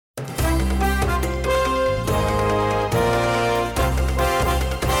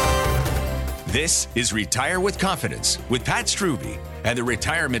This is Retire with Confidence with Pat Strube and the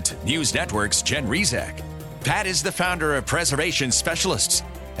Retirement News Network's Jen Rezac. Pat is the founder of Preservation Specialists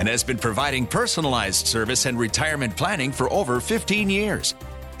and has been providing personalized service and retirement planning for over 15 years.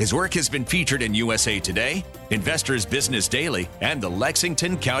 His work has been featured in USA Today, Investors Business Daily, and the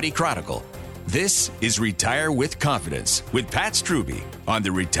Lexington County Chronicle. This is Retire with Confidence with Pat Strube on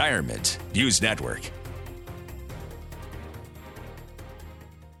the Retirement News Network.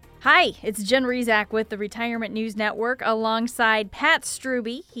 Hi, it's Jen Rezac with the Retirement News Network alongside Pat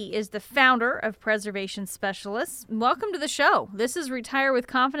Strube. He is the founder of Preservation Specialists. Welcome to the show. This is Retire with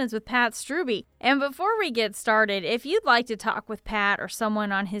Confidence with Pat Strube. And before we get started, if you'd like to talk with Pat or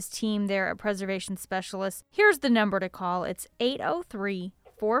someone on his team there at Preservation Specialists, here's the number to call. It's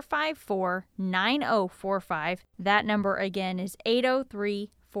 803-454-9045. That number again is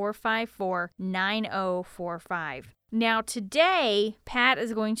 803-454-9045. Now today, Pat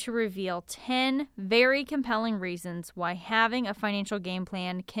is going to reveal 10 very compelling reasons why having a financial game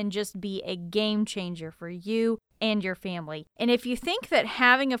plan can just be a game changer for you and your family. And if you think that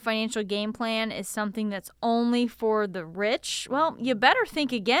having a financial game plan is something that's only for the rich, well, you better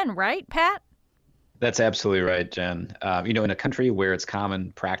think again, right, Pat? That's absolutely right, Jen. In a country where it's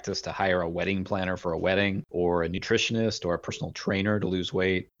common practice to hire a wedding planner for a wedding, or a nutritionist or a personal trainer to lose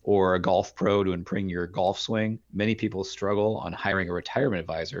weight, or a golf pro to improve your golf swing, many people struggle on hiring a retirement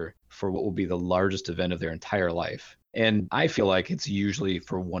advisor for what will be the largest event of their entire life. And I feel like it's usually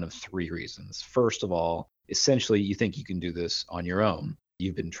for one of three reasons. First of all, essentially, you think you can do this on your own.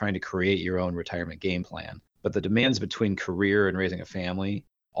 You've been trying to create your own retirement game plan, but the demands between career and raising a family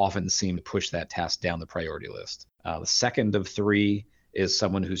often seem to push that task down the priority list. The second of three is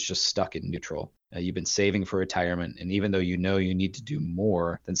someone who's just stuck in neutral. You've been saving for retirement, and even though you know you need to do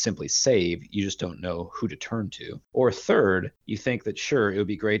more than simply save, you just don't know who to turn to. Or third, you think that sure, it would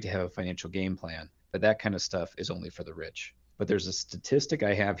be great to have a financial game plan, but that kind of stuff is only for the rich. But there's a statistic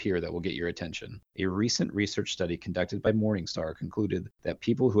I have here that will get your attention. A recent research study conducted by Morningstar concluded that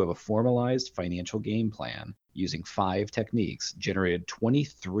people who have a formalized financial game plan using 5 techniques generated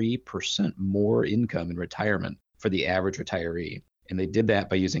 23% more income in retirement for the average retiree. And they did that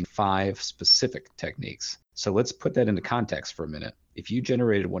by using 5 specific techniques. So let's put that into context for a minute. If you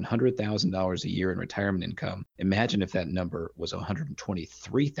generated $100,000 a year in retirement income, imagine if that number was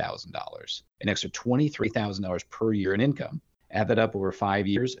 $123,000, an extra $23,000 per year in income. Add that up over 5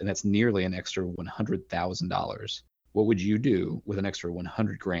 years, and that's nearly an extra $100,000. What would you do with an extra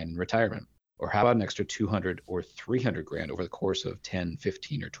 $100,000 in retirement? Or how about an extra $200,000 or $300,000 over the course of 10,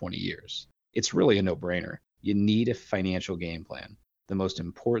 15, or 20 years? It's really a no-brainer. You need a financial game plan. The most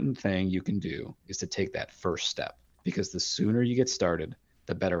important thing you can do is to take that first step, because the sooner you get started,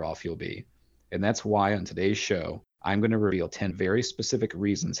 the better off you'll be. And that's why on today's show, I'm going to reveal 10 very specific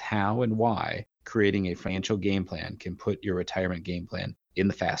reasons how and why creating a financial game plan can put your retirement game plan in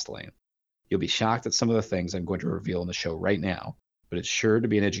the fast lane. You'll be shocked at some of the things I'm going to reveal in the show right now, but it's sure to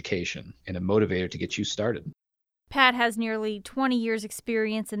be an education and a motivator to get you started. Pat has nearly 20 years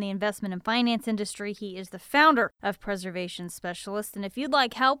experience in the investment and finance industry. He is the founder of Preservation Specialists. And if you'd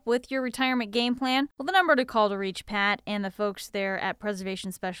like help with your retirement game plan, well, the number to call to reach Pat and the folks there at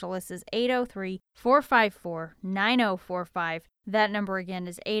Preservation Specialists is 803-454-9045. That number again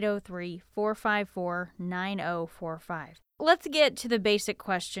is 803-454-9045. Let's get to the basic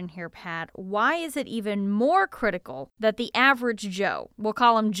question here, Pat. Why is it even more critical that the average Joe, we'll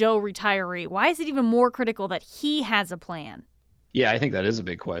call him Joe retiree, why is it even more critical that he has a plan? Yeah, I think that is a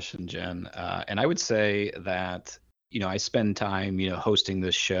big question, Jen. And I would say that, I spend time, hosting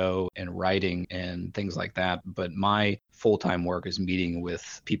this show and writing and things like that. But my full-time work is meeting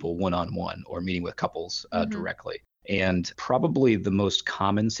with people one-on-one or meeting with couples directly. And probably the most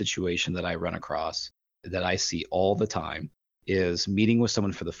common situation that I run across that I see all the time is meeting with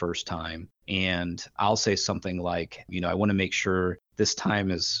someone for the first time. And I'll say something like, I want to make sure this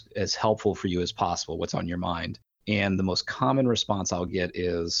time is as helpful for you as possible. What's on your mind? And the most common response I'll get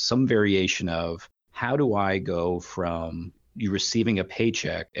is some variation of, how do I go from you receiving a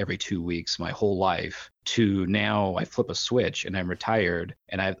paycheck every 2 weeks my whole life to now I flip a switch and I'm retired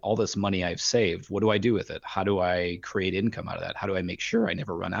and I have all this money I've saved. What do I do with it? How do I create income out of that? How do I make sure I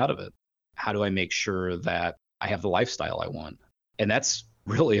never run out of it? How do I make sure that I have the lifestyle I want? And that's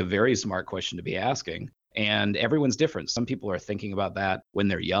really a very smart question to be asking. And everyone's different. Some people are thinking about that when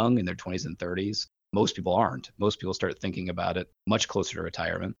they're young, in their 20s and 30s. Most people aren't. Most people start thinking about it much closer to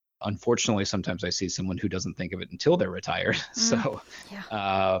retirement. Unfortunately, sometimes I see someone who doesn't think of it until they're retired. So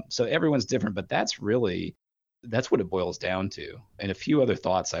everyone's different, but that's what it boils down to. And a few other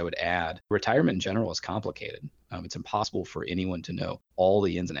thoughts I would add. Retirement in general is complicated. It's impossible for anyone to know all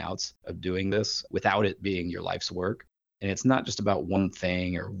the ins and outs of doing this without it being your life's work. And it's not just about one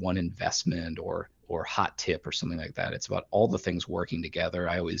thing or one investment or hot tip or something like that. It's about all the things working together.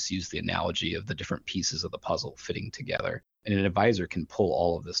 I always use the analogy of the different pieces of the puzzle fitting together. And an advisor can pull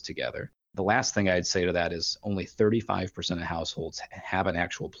all of this together. The last thing I'd say to that is only 35% of households have an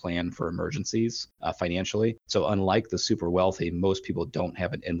actual plan for emergencies financially. So unlike the super wealthy, most people don't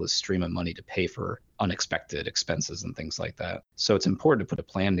have an endless stream of money to pay for unexpected expenses and things like that. So it's important to put a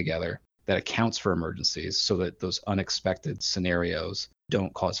plan together that accounts for emergencies so that those unexpected scenarios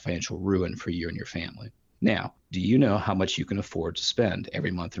don't cause financial ruin for you and your family. Now, do you know how much you can afford to spend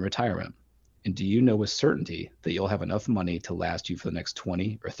every month in retirement? And do you know with certainty that you'll have enough money to last you for the next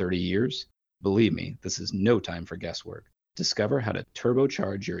 20 or 30 years? Believe me, this is no time for guesswork. Discover how to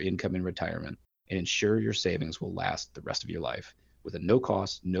turbocharge your income in retirement and ensure your savings will last the rest of your life with a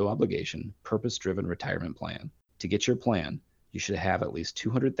no-cost, no-obligation, purpose-driven retirement plan. To get your plan, you should have at least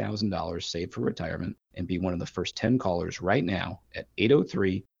 $200,000 saved for retirement and be one of the first 10 callers right now at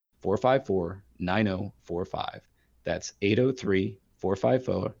 803-454-9045. That's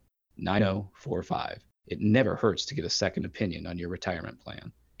 803-454-9045. It never hurts to get a second opinion on your retirement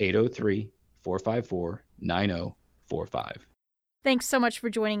plan. 803-454-9045. Thanks so much for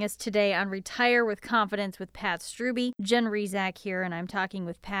joining us today on Retire with Confidence with Pat Strube. Jen Rezac here, and I'm talking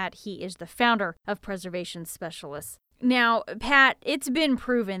with Pat. He is the founder of Preservation Specialists. Now, Pat, it's been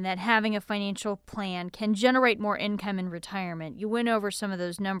proven that having a financial plan can generate more income in retirement. You went over some of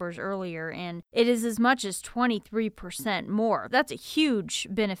those numbers earlier, and it is as much as 23% more. That's a huge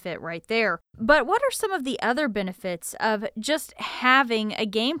benefit right there. But what are some of the other benefits of just having a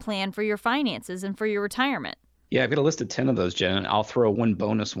game plan for your finances and for your retirement? Yeah, I've got a list of 10 of those, Jen. I'll throw one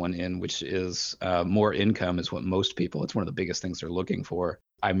bonus one in, which is more income is what most people, it's one of the biggest things they're looking for.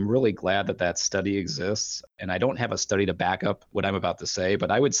 I'm really glad that that study exists. And I don't have a study to back up what I'm about to say, but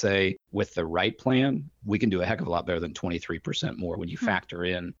I would say with the right plan, we can do a heck of a lot better than 23% more when you factor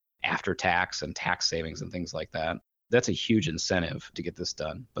in after tax and tax savings and things like that. That's a huge incentive to get this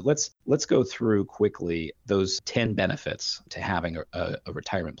done. But let's go through quickly those 10 benefits to having a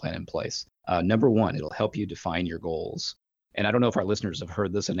retirement plan in place. Number one, it'll help you define your goals. And I don't know if our listeners have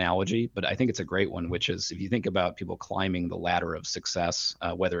heard this analogy, but I think it's a great one, which is if you think about people climbing the ladder of success,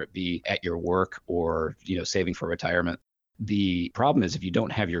 whether it be at your work or, saving for retirement, the problem is if you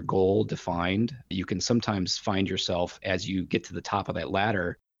don't have your goal defined, you can sometimes find yourself as you get to the top of that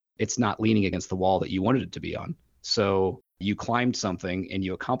ladder, it's not leaning against the wall that you wanted it to be on. So you climbed something and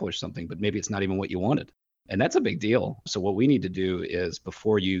you accomplished something, but maybe it's not even what you wanted. And that's a big deal. So what we need to do is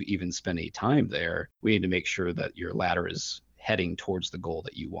before you even spend any time there, we need to make sure that your ladder is heading towards the goal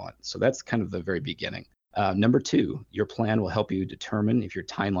that you want. So that's kind of the very beginning. Number two, your plan will help you determine if your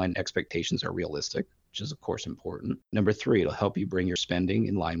timeline expectations are realistic, which is of course important. Number three, it'll help you bring your spending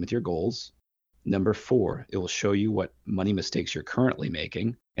in line with your goals. Number four, it will show you what money mistakes you're currently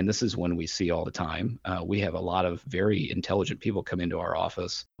making. And this is one we see all the time. We have a lot of very intelligent people come into our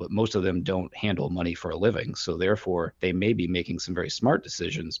office, but most of them don't handle money for a living. So therefore, they may be making some very smart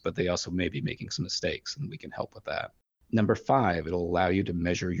decisions, but they also may be making some mistakes, and we can help with that. Number five, it'll allow you to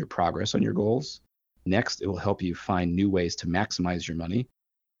measure your progress on your goals. Next, it will help you find new ways to maximize your money.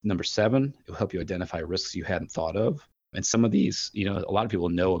 Number seven, it will help you identify risks you hadn't thought of. And some of these, a lot of people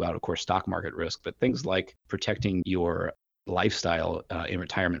know about, of course, stock market risk, but things like protecting your lifestyle in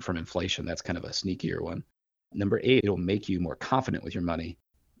retirement from inflation, that's kind of a sneakier one. Number eight, it'll make you more confident with your money.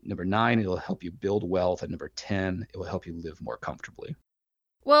 Number nine, it'll help you build wealth. And number 10, it will help you live more comfortably.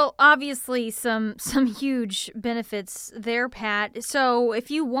 Well, obviously some huge benefits there, Pat. So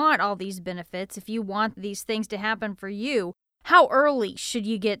if you want all these benefits, if you want these things to happen for you, how early should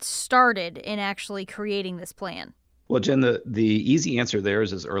you get started in actually creating this plan? Well, Jen, the easy answer there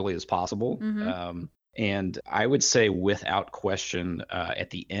is as early as possible. Mm-hmm. And I would say without question, at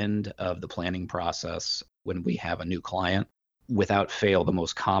the end of the planning process, when we have a new client, without fail, the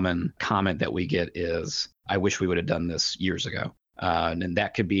most common comment that we get is, I wish we would have done this years ago. And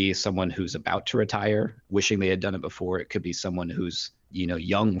that could be someone who's about to retire, wishing they had done it before. It could be someone who's,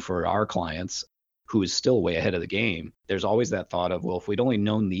 young for our clients, who is still way ahead of the game. There's always that thought of, well, if we'd only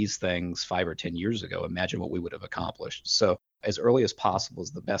known these things 5 or 10 years ago, imagine what we would have accomplished. So as early as possible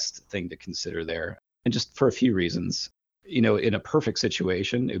is the best thing to consider there. And just for a few reasons, in a perfect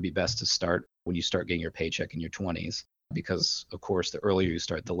situation, it would be best to start when you start getting your paycheck in your 20s, because of course, the earlier you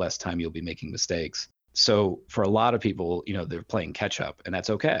start, the less time you'll be making mistakes. So for a lot of people, they're playing catch up, and that's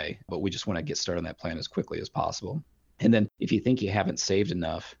okay, but we just want to get started on that plan as quickly as possible. And then if you think you haven't saved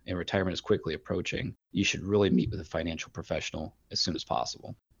enough and retirement is quickly approaching, you should really meet with a financial professional as soon as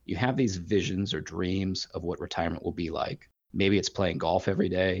possible. You have these visions or dreams of what retirement will be like. Maybe it's playing golf every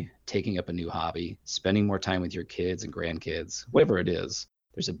day, taking up a new hobby, spending more time with your kids and grandkids, whatever it is.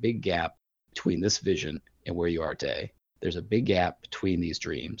 There's a big gap between this vision and where you are today. There's a big gap between these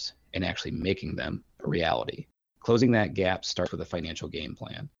dreams and actually making them a reality. Closing that gap starts with a financial game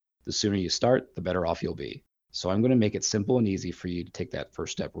plan. The sooner you start, the better off you'll be. So I'm going to make it simple and easy for you to take that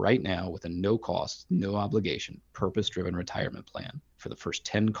first step right now with a no cost, no obligation, purpose-driven retirement plan for the first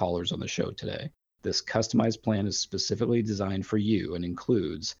 10 callers on the show today. This customized plan is specifically designed for you and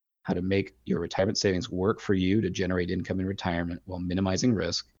includes how to make your retirement savings work for you to generate income in retirement while minimizing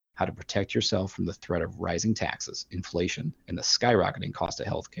risk, how to protect yourself from the threat of rising taxes, inflation, and the skyrocketing cost of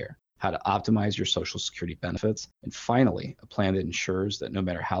healthcare, how to optimize your Social Security benefits, and finally, a plan that ensures that no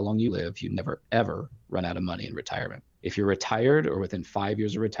matter how long you live, you never, ever run out of money in retirement. If you're retired or within 5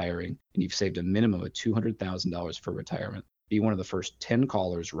 years of retiring and you've saved a minimum of $200,000 for retirement, be one of the first 10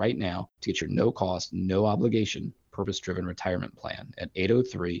 callers right now to get your no-cost, no-obligation, purpose-driven retirement plan at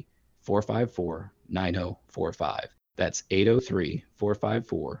 803-454-9045. That's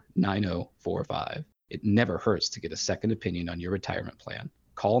 803-454-9045. It never hurts to get a second opinion on your retirement plan.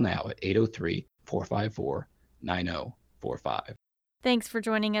 Call now at 803-454-9045. Thanks for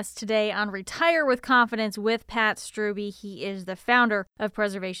joining us today on Retire with Confidence with Pat Strube. He is the founder of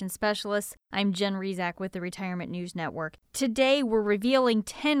Preservation Specialists. I'm Jen Rezac with the Retirement News Network. Today, we're revealing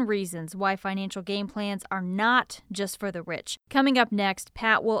 10 reasons why financial game plans are not just for the rich. Coming up next,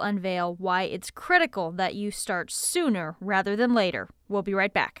 Pat will unveil why it's critical that you start sooner rather than later. We'll be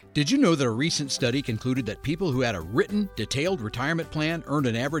right back. Did you know that a recent study concluded that people who had a written, detailed retirement plan earned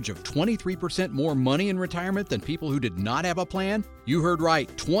an average of 23% more money in retirement than people who did not have a plan? You heard right,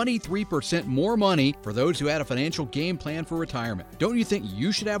 23% more money for those who had a financial game plan for retirement. Don't you think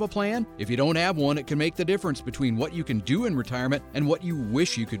you should have a plan? If you don't have one, it can make the difference between what you can do in retirement and what you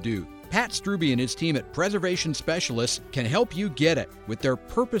wish you could do. Pat Strube and his team at Preservation Specialists can help you get it with their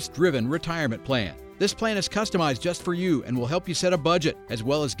purpose-driven retirement plan. This plan is customized just for you and will help you set a budget, as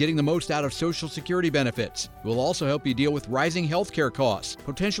well as getting the most out of Social Security benefits. It will also help you deal with rising healthcare costs,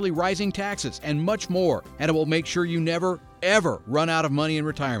 potentially rising taxes, and much more. And it will make sure you never, ever run out of money in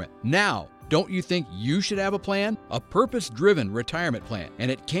retirement. Now, don't you think you should have a plan? A purpose-driven retirement plan, and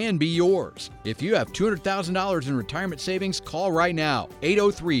it can be yours. If you have $200,000 in retirement savings, call right now.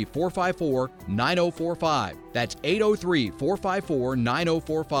 803-454-9045. That's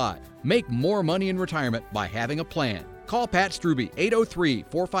 803-454-9045. Make more money in retirement by having a plan. Call Pat Strube,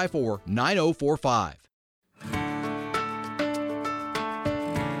 803-454-9045.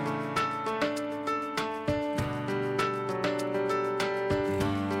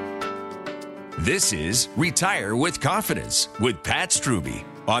 This is Retire with Confidence with Pat Strube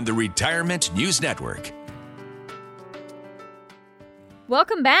on the Retirement News Network.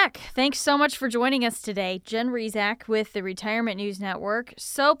 Welcome back. Thanks so much for joining us today. Jen Rezac with the Retirement News Network.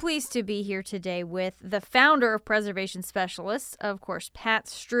 So pleased to be here today with the founder of Preservation Specialists, of course, Pat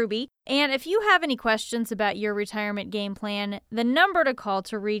Strube. And if you have any questions about your retirement game plan, the number to call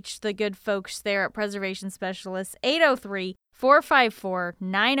to reach the good folks there at Preservation Specialists,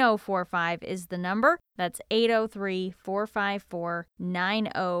 803-454-9045 is the number. That's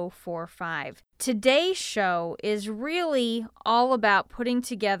 803-454-9045. Today's show is really all about putting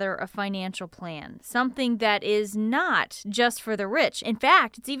together a financial plan, something that is not just for the rich. In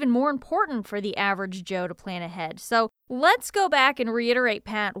fact, it's even more important for the average Joe to plan ahead. So let's go back and reiterate,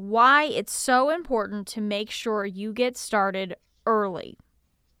 Pat, why it's so important to make sure you get started early.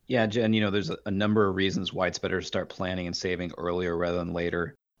 Yeah, Jen, there's a number of reasons why it's better to start planning and saving earlier rather than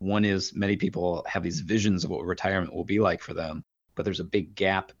later. One is many people have these visions of what retirement will be like for them, but there's a big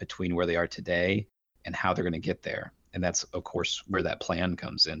gap between where they are today and how they're going to get there. And that's, of course, where that plan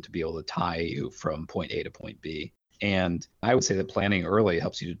comes in, to be able to tie you from point A to point B. And I would say that planning early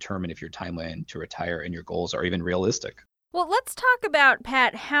helps you determine if your timeline to retire and your goals are even realistic. Well, let's talk about,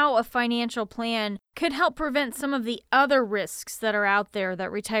 Pat, how a financial plan could help prevent some of the other risks that are out there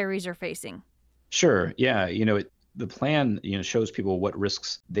that retirees are facing. Sure. Yeah. The plan, shows people what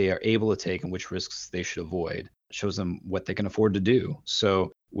risks they are able to take and which risks they should avoid. It shows them what they can afford to do.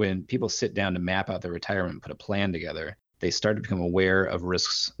 So when people sit down to map out their retirement and put a plan together, they start to become aware of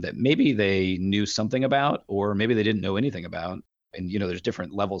risks that maybe they knew something about, or maybe they didn't know anything about. And, there's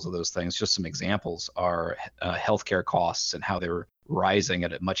different levels of those things. Just some examples are healthcare costs and how they're rising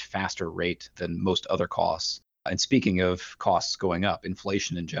at a much faster rate than most other costs. And speaking of costs going up,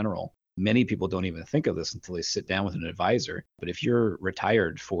 inflation in general, many people don't even think of this until they sit down with an advisor. But if you're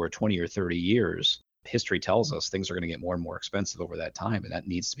retired for 20 or 30 years, history tells us things are going to get more and more expensive over that time, and that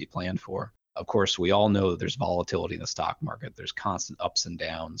needs to be planned for. Of course, we all know that there's volatility in the stock market. There's constant ups and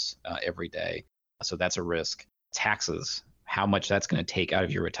downs every day. So that's a risk. Taxes, how much that's going to take out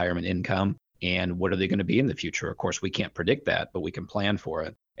of your retirement income, and what are they going to be in the future? Of course, we can't predict that, but we can plan for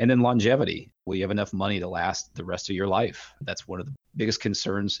it. And then longevity. Will you have enough money to last the rest of your life? That's one of the biggest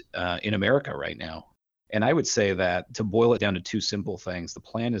concerns in America right now. And I would say that to boil it down to two simple things, the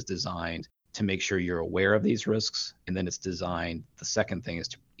plan is designed to make sure you're aware of these risks. And then it's designed, the second thing is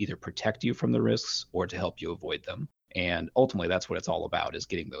to either protect you from the risks or to help you avoid them. And ultimately, that's what it's all about, is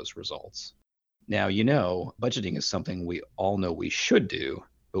getting those results. Now, budgeting is something we all know we should do,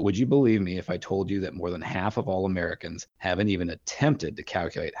 but would you believe me if I told you that more than half of all Americans haven't even attempted to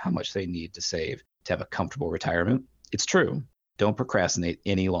calculate how much they need to save to have a comfortable retirement? It's true. Don't procrastinate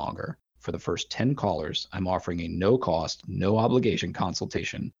any longer. For the first 10 callers, I'm offering a no-cost, no-obligation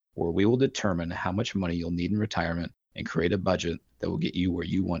consultation where we will determine how much money you'll need in retirement and create a budget that will get you where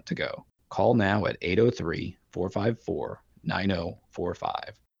you want to go. Call now at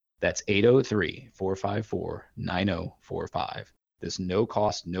 803-454-9045. That's 803-454-9045. This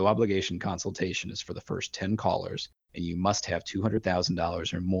no-cost, no-obligation consultation is for the first 10 callers, and you must have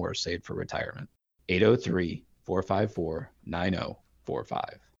 $200,000 or more saved for retirement. 803-454-9045.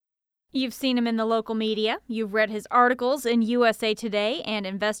 You've seen him in the local media. You've read his articles in USA Today and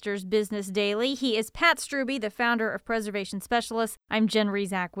Investors Business Daily. He is Pat Strube, the founder of Preservation Specialists. I'm Jen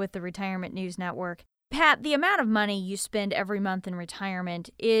Rezac with the Retirement News Network. Pat, the amount of money you spend every month in retirement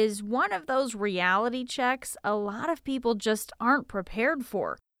is one of those reality checks a lot of people just aren't prepared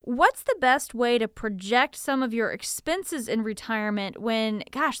for. What's the best way to project some of your expenses in retirement when,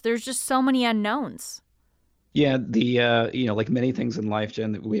 there's just so many unknowns? Yeah, like many things in life,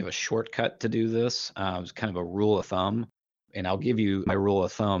 Jen, we have a shortcut to do this. It's kind of a rule of thumb, and I'll give you my rule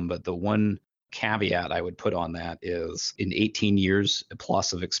of thumb, but the one caveat I would put on that is in 18 years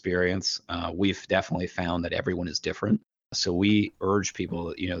plus of experience, we've definitely found that everyone is different. So we urge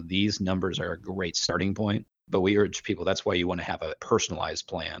people, these numbers are a great starting point, but we urge people, that's why you want to have a personalized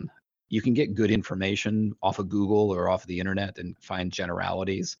plan. You can get good information off of Google or off of the internet and find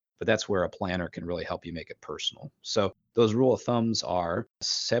generalities, but that's where a planner can really help you make it personal. So those rule of thumbs are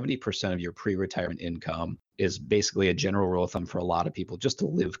 70% of your pre-retirement income is basically a general rule of thumb for a lot of people, just to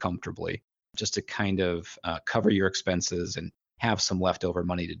live comfortably, just to kind of cover your expenses and have some leftover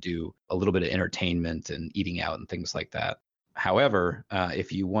money to do a little bit of entertainment and eating out and things like that. However,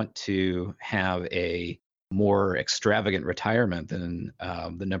 if you want to have a more extravagant retirement, then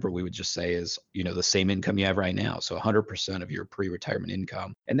the number we would just say is, the same income you have right now. So 100% of your pre-retirement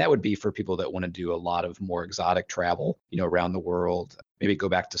income. And that would be for people that want to do a lot of more exotic travel, around the world, maybe go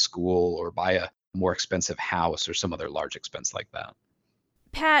back to school or buy a more expensive house or some other large expense like that.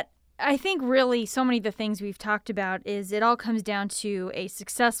 Pat, I think really so many of the things we've talked about is it all comes down to a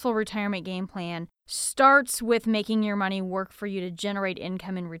successful retirement game plan starts with making your money work for you to generate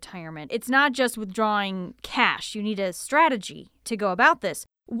income in retirement. It's not just withdrawing cash. You need a strategy to go about this.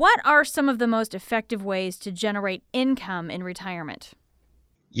 What are some of the most effective ways to generate income in retirement?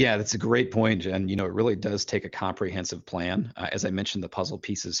 Yeah, that's a great point, Jen. It really does take a comprehensive plan. As I mentioned, the puzzle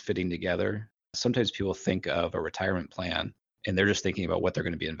pieces fitting together. Sometimes people think of a retirement plan and they're just thinking about what they're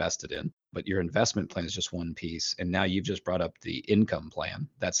going to be invested in. But your investment plan is just one piece. And now you've just brought up the income plan.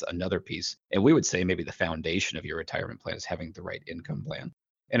 That's another piece. And we would say maybe the foundation of your retirement plan is having the right income plan.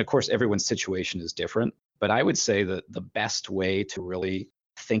 And of course, everyone's situation is different. But I would say that the best way to really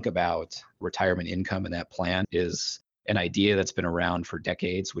think about retirement income in that plan is an idea that's been around for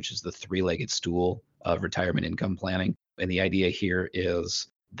decades, which is the three-legged stool of retirement income planning. And the idea here is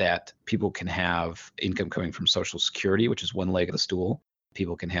that people can have income coming from Social Security, which is one leg of the stool.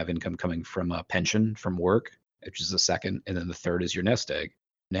 People can have income coming from a pension from work, which is the second. And then the third is your nest egg.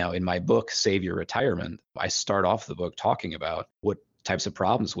 Now, in my book, Save Your Retirement, I start off the book talking about what types of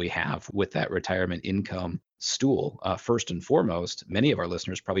problems we have with that retirement income stool. First and foremost, many of our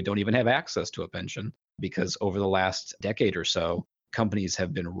listeners probably don't even have access to a pension because over the last decade or so, companies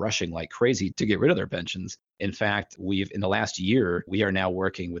have been rushing like crazy to get rid of their pensions. In fact, in the last year, we are now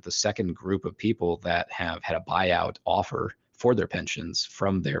working with the second group of people that have had a buyout offer for their pensions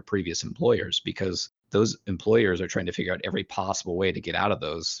from their previous employers because those employers are trying to figure out every possible way to get out of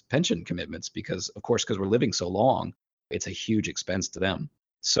those pension commitments because we're living so long, it's a huge expense to them.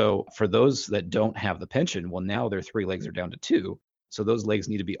 So for those that don't have the pension, well, now their three legs are down to two. So those legs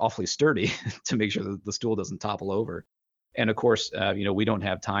need to be awfully sturdy to make sure that the stool doesn't topple over. And of course, we don't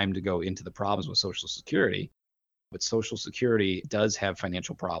have time to go into the problems with Social Security, but Social Security does have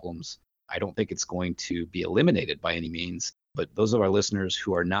financial problems. I don't think it's going to be eliminated by any means, but those of our listeners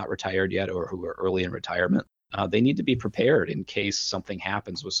who are not retired yet or who are early in retirement, they need to be prepared in case something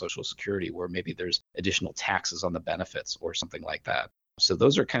happens with Social Security, where maybe there's additional taxes on the benefits or something like that. So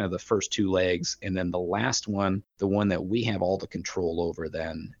those are kind of the first two legs. And then the last one, the one that we have all the control over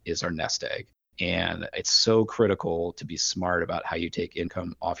then, is our nest egg. And it's so critical to be smart about how you take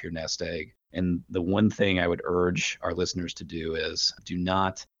income off your nest egg. And the one thing I would urge our listeners to do is do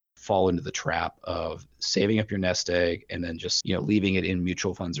not fall into the trap of saving up your nest egg and then just leaving it in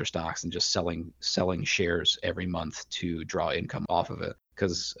mutual funds or stocks and just selling shares every month to draw income off of it.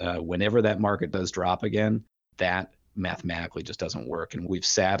 Because whenever that market does drop again, that mathematically just doesn't work. And we've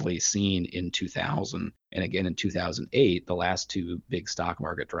sadly seen in 2000 and again in 2008, the last two big stock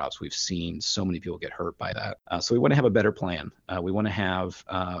market drops, we've seen so many people get hurt by that. So we want to have a better plan. We want to have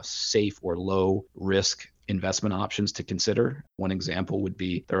safe or low risk investment options to consider. One example would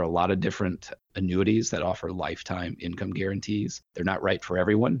be there are a lot of different annuities that offer lifetime income guarantees. They're not right for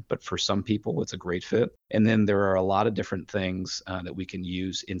everyone, but for some people, it's a great fit. And then there are a lot of different things that we can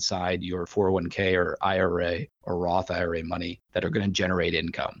use inside your 401k or IRA or Roth IRA money that are going to generate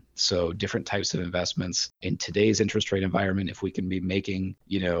income. So different types of investments in today's interest rate environment, if we can be making,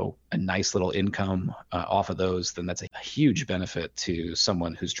 a nice little income off of those, then that's a huge benefit to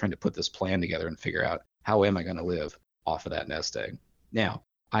someone who's trying to put this plan together and figure out, how am I going to live off of that nest egg? Now,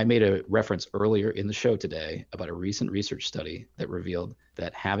 I made a reference earlier in the show today about a recent research study that revealed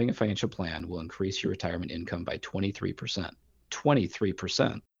that having a financial plan will increase your retirement income by 23%.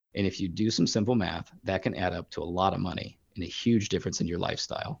 23%. And if you do some simple math, that can add up to a lot of money and a huge difference in your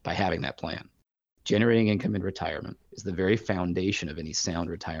lifestyle by having that plan. Generating income in retirement is the very foundation of any sound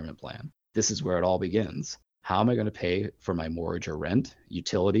retirement plan. This is where it all begins. How am I going to pay for my mortgage or rent,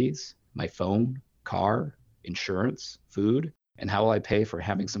 utilities, my phone, car, insurance, food, and how will I pay for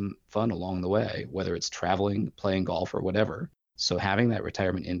having some fun along the way, whether it's traveling, playing golf, or whatever. So having that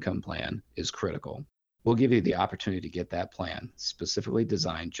retirement income plan is critical. We'll give you the opportunity to get that plan specifically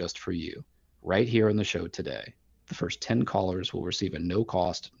designed just for you right here on the show today. The first 10 callers will receive a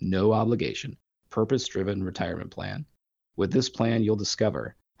no-cost, no-obligation, purpose-driven retirement plan. With this plan, you'll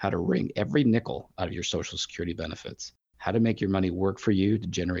discover how to wring every nickel out of your Social Security benefits, how to make your money work for you to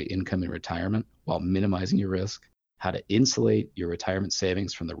generate income in retirement while minimizing your risk, how to insulate your retirement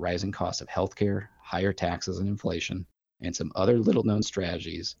savings from the rising cost of healthcare, higher taxes, and inflation, and some other little-known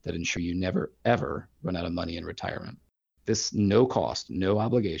strategies that ensure you never, ever run out of money in retirement. This no-cost,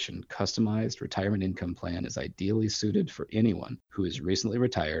 no-obligation, customized retirement income plan is ideally suited for anyone who is recently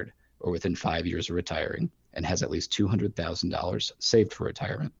retired or within 5 years of retiring and has at least $200,000 saved for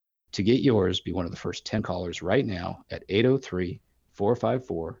retirement. To get yours, be one of the first 10 callers right now at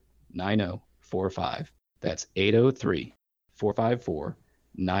 803-454-9045. That's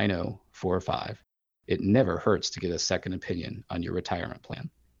 803-454-9045. It never hurts to get a second opinion on your retirement plan.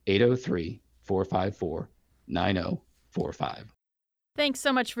 803-454-9045. Thanks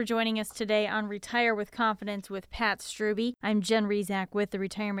so much for joining us today on Retire with Confidence with Pat Strube. I'm Jen Rezac with the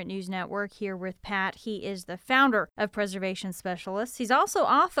Retirement News Network here with Pat. He is the founder of Preservation Specialists. He's also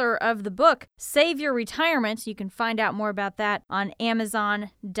author of the book, Save Your Retirement. You can find out more about that on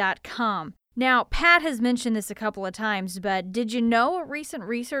Amazon.com. Now, Pat has mentioned this a couple of times, but did you know a recent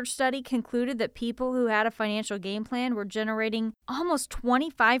research study concluded that people who had a financial game plan were generating almost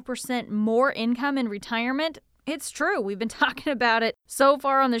 25% more income in retirement? It's true. We've been talking about it so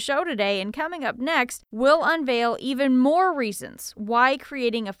far on the show today, and coming up next, we'll unveil even more reasons why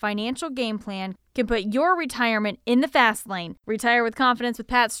creating a financial game plan can put your retirement in the fast lane. Retire with Confidence with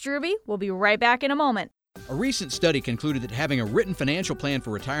Pat Strube. We'll be right back in a moment. A recent study concluded that having a written financial plan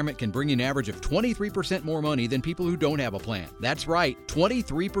for retirement can bring you an average of 23% more money than people who don't have a plan. That's right,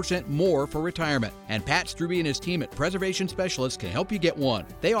 23% more for retirement. And Pat Strube and his team at Preservation Specialists can help you get one.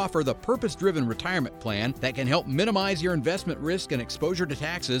 They offer the purpose-driven retirement plan that can help minimize your investment risk and exposure to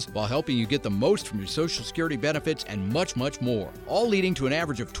taxes while helping you get the most from your Social Security benefits and much, much more. All leading to an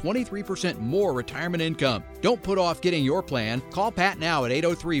average of 23% more retirement income. Don't put off getting your plan. Call Pat now at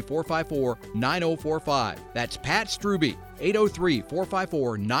 803-454-9045. That's Pat Strube,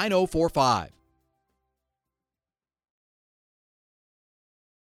 803-454-9045.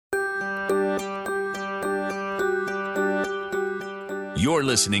 You're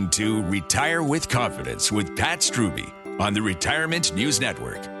listening to Retire with Confidence with Pat Strube on the Retirement News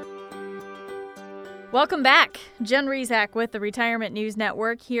Network. Welcome back. Jen Rezac with the Retirement News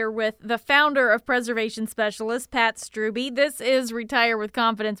Network here with the founder of Preservation Specialists, Pat Strube. This is Retire with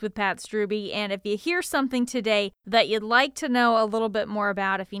Confidence with Pat Strube. And if you hear something today that you'd like to know a little bit more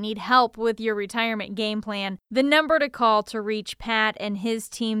about, if you need help with your retirement game plan, the number to call to reach Pat and his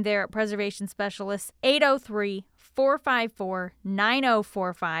team there at Preservation Specialists,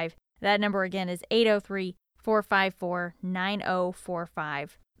 803-454-9045. That number again is 803 888-454-9045.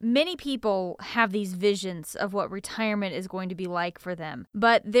 Many people have these visions of what retirement is going to be like for them,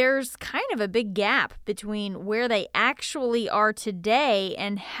 but there's kind of a big gap between where they actually are today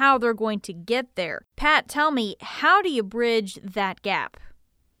and how they're going to get there. Pat, tell me, how do you bridge that gap?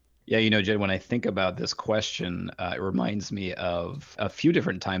 Yeah, Jen, when I think about this question, it reminds me of a few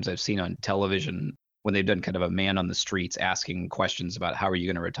different times I've seen on television when they've done kind of a man on the streets asking questions about how are you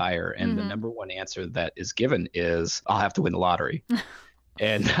going to retire? And the number one answer that is given is, I'll have to win the lottery.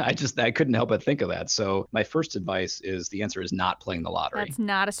 And I couldn't help but think of that. So my first advice is the answer is not playing the lottery. That's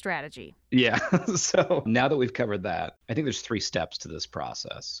not a strategy. Yeah. So now that we've covered that, I think there's 3 steps to this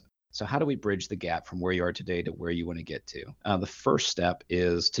process. So how do we bridge the gap from where you are today to where you want to get to? The first step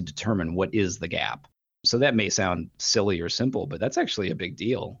is to determine what is the gap. So that may sound silly or simple, but that's actually a big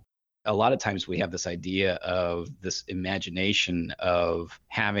deal. A lot of times we have this idea of this imagination of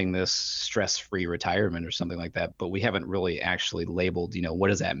having this stress-free retirement or something like that, but we haven't really actually labeled, what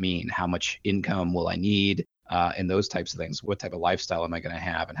does that mean? How much income will I need? And those types of things. What type of lifestyle am I going to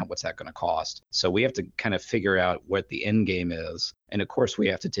have and what's that going to cost? So we have to kind of figure out what the end game is. And of course, we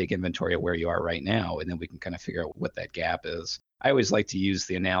have to take inventory of where you are right now, and then we can kind of figure out what that gap is. I always like to use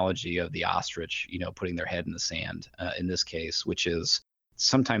the analogy of the ostrich, putting their head in the sand in this case, which is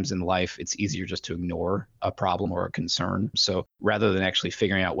sometimes in life, it's easier just to ignore a problem or a concern. So rather than actually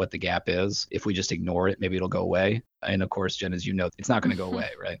figuring out what the gap is, if we just ignore it, maybe it'll go away. And of course, Jen, as you know, it's not going to go away,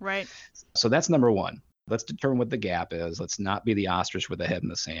 right? Right. So that's number one. Let's determine what the gap is. Let's not be the ostrich with the head in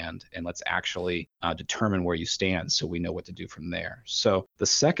the sand, and let's actually determine where you stand so we know what to do from there. So the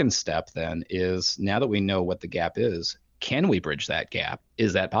second step then is, now that we know what the gap is, can we bridge that gap?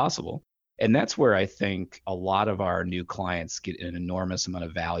 Is that possible? And that's where I think a lot of our new clients get an enormous amount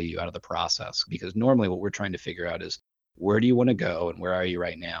of value out of the process, because normally what we're trying to figure out is, where do you want to go and where are you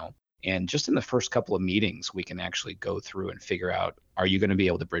right now? And just in the first couple of meetings, we can actually go through and figure out, are you going to be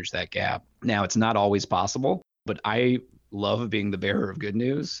able to bridge that gap? Now, it's not always possible, but I love being the bearer of good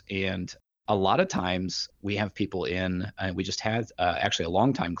news. And a lot of times we have people in, and we just had actually a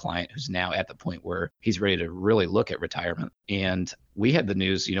longtime client who's now at the point where he's ready to really look at retirement. And we had the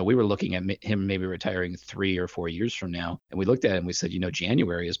news, we were looking at him maybe retiring 3 or 4 years from now. And we looked at it and we said,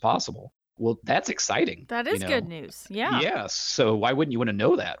 January is possible. Well, that's exciting. That is good news. Yeah. Yeah. So why wouldn't you want to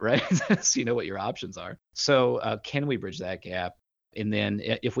know that, right? So you know what your options are. So can we bridge that gap? And then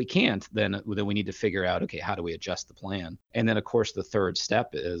if we can't, then we need to figure out, okay, how do we adjust the plan? And then, of course, the third step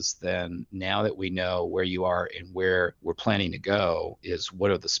is then, now that we know where you are and where we're planning to go, is what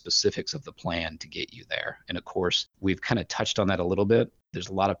are the specifics of the plan to get you there? And of course, we've kind of touched on that a little bit. There's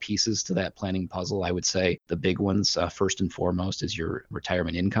a lot of pieces to that planning puzzle. I would say the big ones, first and foremost, is your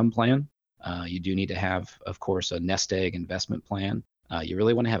retirement income plan. You do need to have, of course, a nest egg investment plan. You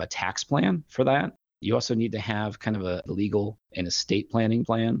really want to have a tax plan for that. You also need to have kind of a legal and estate planning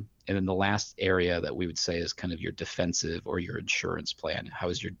plan. And then the last area that we would say is kind of your defensive or your insurance plan. How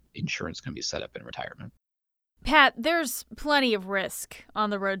is your insurance going to be set up in retirement? Pat, there's plenty of risk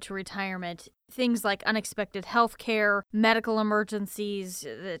on the road to retirement. Things like unexpected health care, medical emergencies,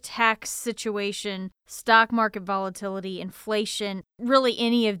 the tax situation, stock market volatility, inflation. Really,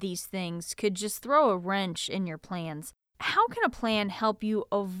 any of these things could just throw a wrench in your plans. How can a plan help you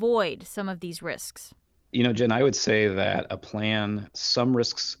avoid some of these risks? Jen, I would say that a plan, some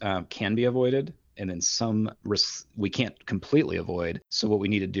risks can be avoided, and then some risks we can't completely avoid. So what we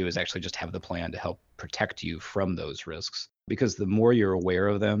need to do is actually just have the plan to help protect you from those risks. Because the more you're aware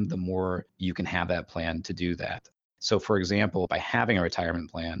of them, the more you can have that plan to do that. So for example, by having a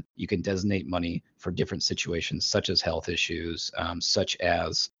retirement plan, you can designate money for different situations, such as health issues, such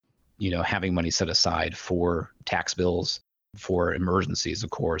as having money set aside for tax bills, for emergencies,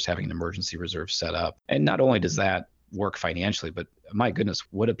 of course, having an emergency reserve set up. And not only does that work financially, but my goodness,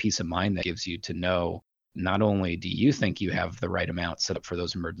 what a peace of mind that gives you to know not only do you think you have the right amount set up for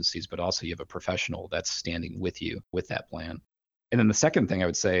those emergencies, but also you have a professional that's standing with you with that plan. And then the second thing I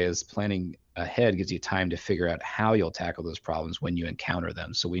would say is planning ahead gives you time to figure out how you'll tackle those problems when you encounter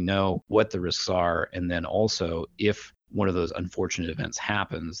them. So we know what the risks are. And then also, if one of those unfortunate events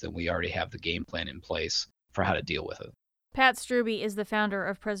happens, then we already have the game plan in place for how to deal with it. Pat Strube is the founder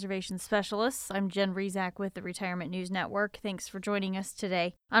of Preservation Specialists. I'm Jen Rezac with the Retirement News Network. Thanks for joining us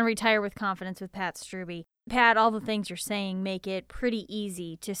today on Retire with Confidence with Pat Strube. Pat, all the things you're saying make it pretty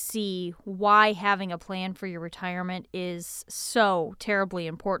easy to see why having a plan for your retirement is so terribly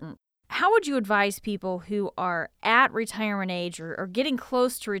important. How would you advise people who are at retirement age or getting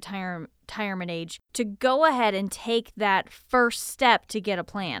close to retirement age to go ahead and take that first step to get a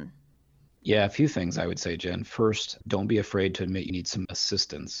plan? Yeah, a few things I would say, Jen. First, don't be afraid to admit you need some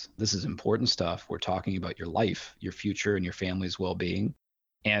assistance. This is important stuff. We're talking about your life, your future, and your family's well being.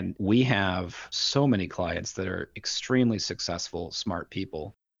 And we have so many clients that are extremely successful, smart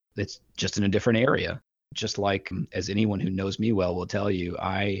people. It's just in a different area. Just like as anyone who knows me well will tell you,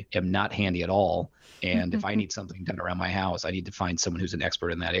 I am not handy at all. And if I need something done around my house, I need to find someone who's an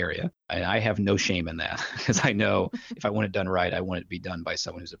expert in that area. And I have no shame in that because I know if I want it done right, I want it to be done by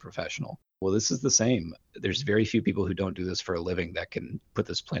someone who's a professional. Well, this is the same. There's very few people who don't do this for a living that can put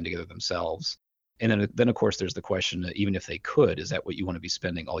this plan together themselves. And then of course, there's the question, even if they could, is that what you want to be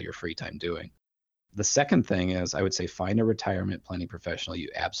spending all your free time doing? The second thing is, I would say, find a retirement planning professional you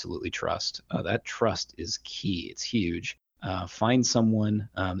absolutely trust. That trust is key. It's huge. Find someone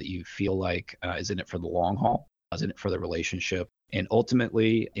that you feel like is in it for the long haul, is in it for the relationship. And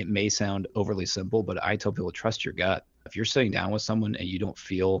ultimately, it may sound overly simple, but I tell people, trust your gut. If you're sitting down with someone and you don't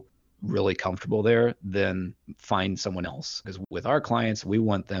feel really comfortable there, then find someone else. Because with our clients, we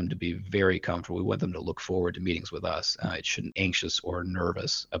want them to be very comfortable. We want them to look forward to meetings with us. It shouldn't be anxious or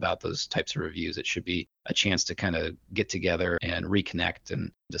nervous about those types of reviews. It should be a chance to kind of get together and reconnect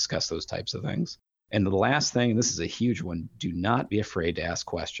and discuss those types of things. And the last thing, and this is a huge one, do not be afraid to ask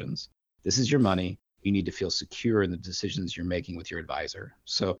questions. This is your money. You need to feel secure in the decisions you're making with your advisor.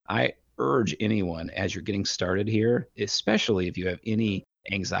 So I urge anyone, as you're getting started here, especially if you have any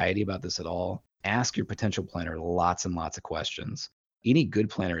anxiety about this at all, ask your potential planner lots and lots of questions. Any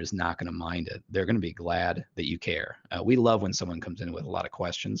good planner is not going to mind it. They're going to be glad that you care. We love when someone comes in with a lot of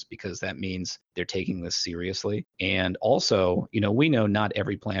questions because that means they're taking this seriously. And also, we know not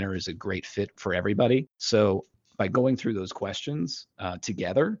every planner is a great fit for everybody. So by going through those questions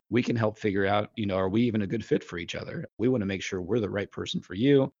together, we can help figure out, are we even a good fit for each other? We want to make sure we're the right person for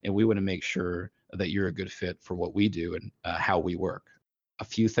you, and we want to make sure that you're a good fit for what we do and how we work. A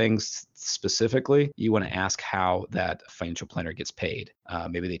few things specifically, you want to ask how that financial planner gets paid.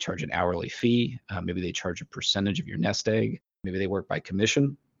 Maybe they charge an hourly fee. Maybe they charge a percentage of your nest egg. Maybe they work by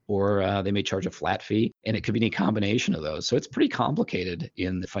commission, or they may charge a flat fee. And it could be any combination of those. So it's pretty complicated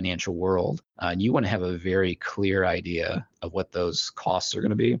in the financial world. And you want to have a very clear idea of what those costs are going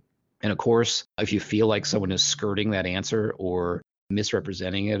to be. And of course, if you feel like someone is skirting that answer or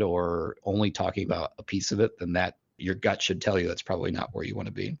misrepresenting it or only talking about a piece of it, then that your gut should tell you that's probably not where you want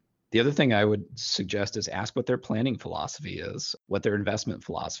to be. The other thing I would suggest is ask what their planning philosophy is, what their investment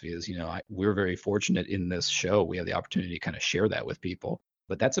philosophy is. We're very fortunate in this show. We have the opportunity to kind of share that with people,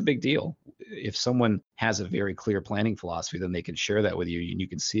 but that's a big deal. If someone has a very clear planning philosophy, then they can share that with you and you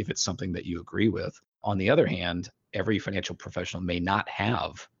can see if it's something that you agree with. On the other hand, every financial professional may not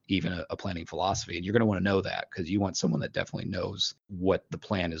have even a planning philosophy. And you're going to want to know that because you want someone that definitely knows what the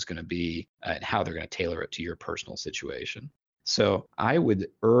plan is going to be and how they're going to tailor it to your personal situation. So I would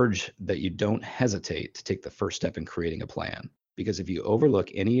urge that you don't hesitate to take the first step in creating a plan, because if you overlook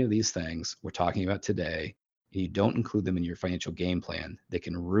any of these things we're talking about today, and you don't include them in your financial game plan, they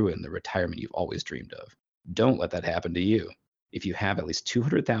can ruin the retirement you've always dreamed of. Don't let that happen to you. If you have at least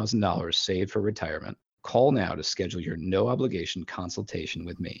 $200,000 saved for retirement, call now to schedule your no obligation consultation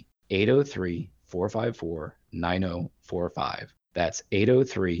with me. 803-454-9045. That's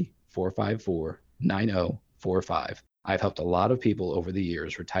 803-454-9045. I've helped a lot of people over the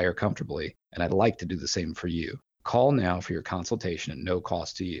years retire comfortably, and I'd like to do the same for you. Call now for your consultation at no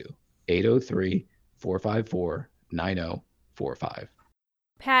cost to you. 803-454-9045.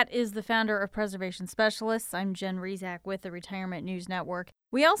 Pat is the founder of Preservation Specialists. I'm Jen Rezac with the Retirement News Network.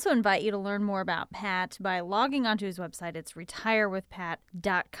 We also invite you to learn more about Pat by logging onto his website. It's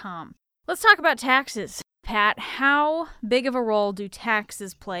retirewithpat.com. Let's talk about taxes. Pat, how big of a role do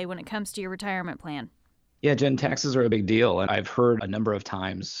taxes play when it comes to your retirement plan? Yeah, Jen, taxes are a big deal. And I've heard a number of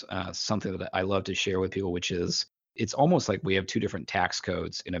times something that I love to share with people, which is it's almost like we have two different tax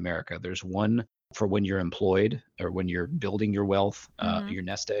codes in America. There's one for when you're employed or when you're building your wealth, your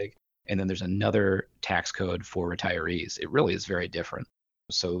nest egg. And then there's another tax code for retirees. It really is very different.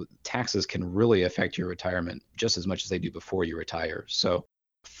 So taxes can really affect your retirement just as much as they do before you retire. So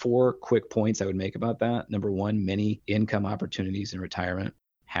 4 quick points I would make about that. Number 1, many income opportunities in retirement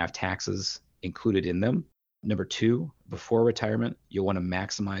have taxes included in them. Number 2, before retirement, you'll want to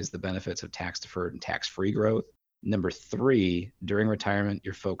maximize the benefits of tax-deferred and tax-free growth. Number 3, during retirement,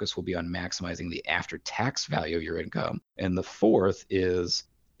 your focus will be on maximizing the after-tax value of your income. And the 4th is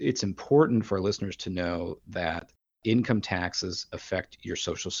it's important for listeners to know that income taxes affect your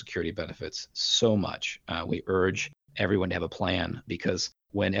Social Security benefits so much. We urge everyone to have a plan because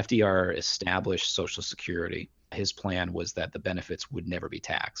when FDR established Social Security, his plan was that the benefits would never be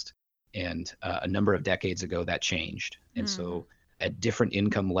taxed. And a number of decades ago, that changed. And so At different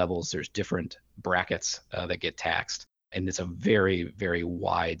income levels, there's different brackets that get taxed. And it's a very, very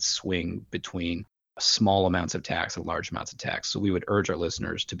wide swing between small amounts of tax and large amounts of tax. So we would urge our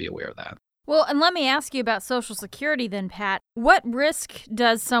listeners to be aware of that. Well, and let me ask you about Social Security then, Pat. What risk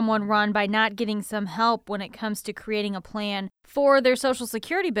does someone run by not getting some help when it comes to creating a plan for their Social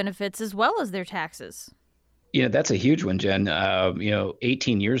Security benefits as well as their taxes? That's a huge one, Jen.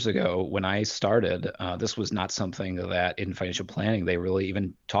 18 years ago when I started, this was not something that in financial planning they really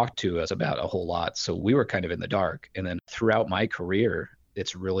even talked to us about a whole lot. So we were kind of in the dark. And then throughout my career,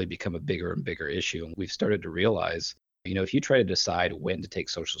 it's really become a bigger and bigger issue. And we've started to realize, if you try to decide when to take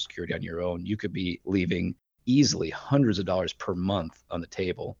Social Security on your own, you could be leaving easily hundreds of dollars per month on the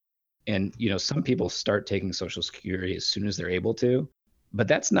table. And, some people start taking Social Security as soon as they're able to, but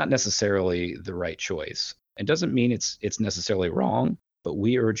that's not necessarily the right choice. It doesn't mean it's necessarily wrong, but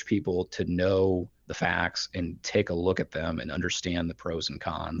we urge people to know the facts and take a look at them and understand the pros and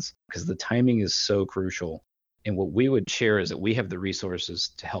cons, because the timing is so crucial. And what we would share is that we have the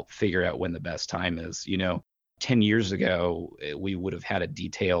resources to help figure out when the best time is. 10 years ago, we would have had a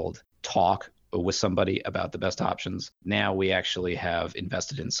detailed talk with somebody about the best options. Now we actually have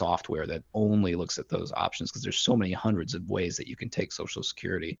invested in software that only looks at those options because there's so many hundreds of ways that you can take Social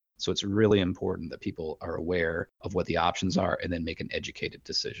Security. So it's really important that people are aware of what the options are and then make an educated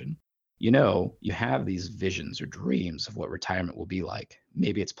decision. You have these visions or dreams of what retirement will be like.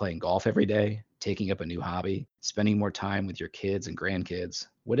 Maybe it's playing golf every day, taking up a new hobby, spending more time with your kids and grandkids.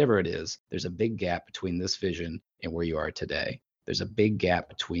 Whatever it is, there's a big gap between this vision and where you are today. There's a big gap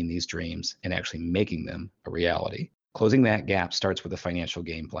between these dreams and actually making them a reality. Closing that gap starts with a financial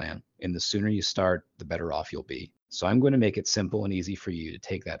game plan, and the sooner you start, the better off you'll be. So I'm going to make it simple and easy for you to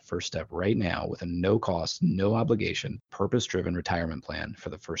take that first step right now with a no cost, no obligation, purpose-driven retirement plan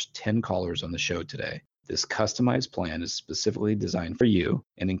for the first 10 callers on the show today. This customized plan is specifically designed for you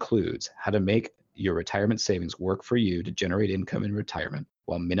and includes how to make your retirement savings work for you to generate income in retirement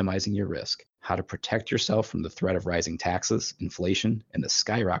while minimizing your risk, how to protect yourself from the threat of rising taxes, inflation, and the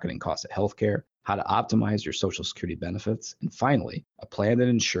skyrocketing cost of healthcare, how to optimize your Social Security benefits, and finally, a plan that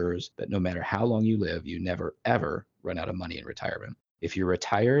ensures that no matter how long you live, you never, ever run out of money in retirement. If you're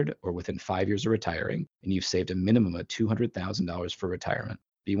retired or within 5 years of retiring and you've saved a minimum of $200,000 for retirement,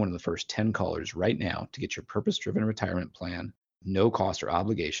 be one of the first 10 callers right now to get your purpose-driven retirement plan, no cost or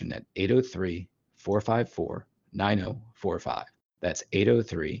obligation at 803-454-9045. That's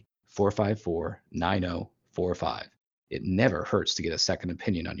 803-454-9045. It never hurts to get a second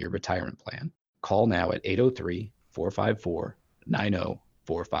opinion on your retirement plan. Call now at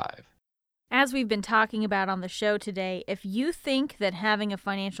 803-454-9045. As we've been talking about on the show today, if you think that having a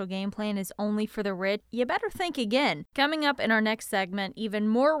financial game plan is only for the rich, you better think again. Coming up in our next segment, even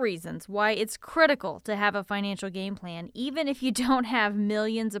more reasons why it's critical to have a financial game plan, even if you don't have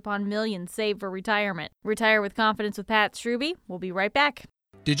millions upon millions saved for retirement. Retire with Confidence with Pat Strubbe. We'll be right back.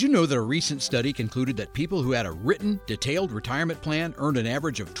 Did you know that a recent study concluded that people who had a written, detailed retirement plan earned an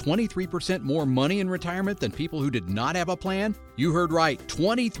average of 23% more money in retirement than people who did not have a plan? You heard right,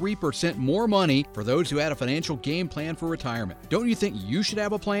 23% more money for those who had a financial game plan for retirement. Don't you think you should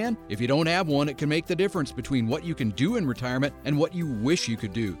have a plan? If you don't have one, it can make the difference between what you can do in retirement and what you wish you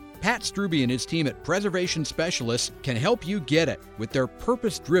could do. Pat Strubbe and his team at Preservation Specialists can help you get it with their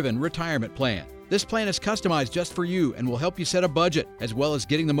purpose-driven retirement plan. This plan is customized just for you and will help you set a budget, as well as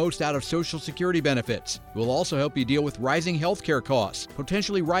getting the most out of Social Security benefits. It will also help you deal with rising healthcare costs,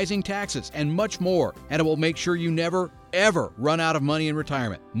 potentially rising taxes, and much more. And it will make sure you never, ever run out of money in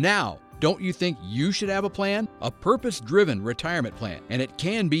retirement. Now, don't you think you should have a plan? A purpose-driven retirement plan, and it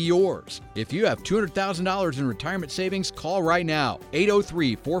can be yours. If you have $200,000 in retirement savings, call right now.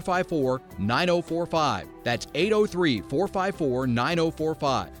 803-454-9045. That's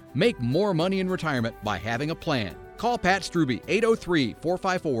 803-454-9045. Make more money in retirement by having a plan. Call Pat Strubbe,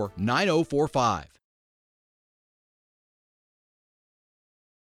 803-454-9045.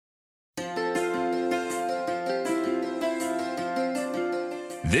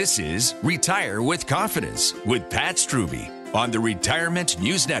 This is Retire with Confidence with Pat Strubbe on the Retirement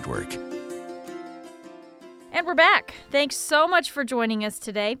News Network. And we're back. Thanks so much for joining us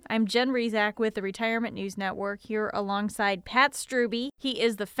today. I'm Jen Rezac with the Retirement News Network here alongside Pat Strubbe. He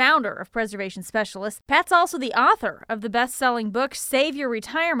is the founder of Preservation Specialists. Pat's also the author of the best-selling book, Save Your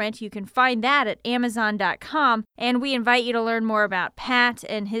Retirement. You can find that at Amazon.com. And we invite you to learn more about Pat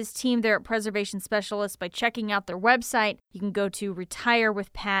and his team there at Preservation Specialists by checking out their website. You can go to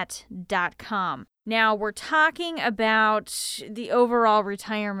retirewithpat.com. Now, we're talking about the overall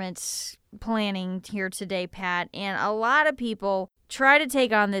retirement planning here today, Pat, and a lot of people try to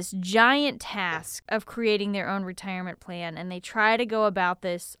take on this giant task of creating their own retirement plan, and they try to go about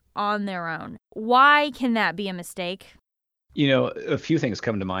this on their own. Why can that be a mistake? A few things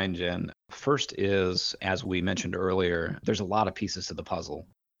come to mind, Jen. First is, as we mentioned earlier, there's a lot of pieces to the puzzle.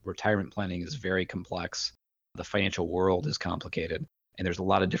 Retirement planning is very complex. The financial world is complicated. And there's a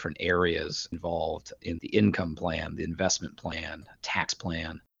lot of different areas involved in the income plan, the investment plan, tax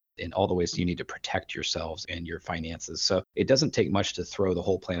plan, and all the ways you need to protect yourselves and your finances. So it doesn't take much to throw the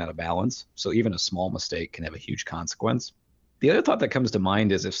whole plan out of balance. So even a small mistake can have a huge consequence. The other thought that comes to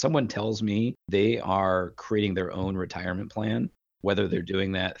mind is if someone tells me they are creating their own retirement plan, whether they're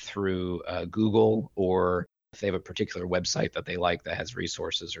doing that through Google or if they have a particular website that they like that has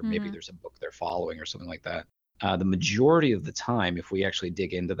resources, or maybe there's a book they're following or something like that. The majority of the time, if we actually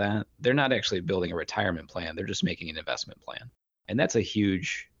dig into that, they're not actually building a retirement plan. They're just making an investment plan. And that's a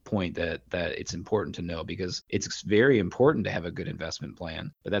huge point that it's important to know, because it's very important to have a good investment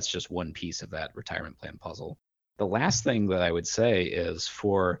plan, but that's just one piece of that retirement plan puzzle. The last thing that I would say is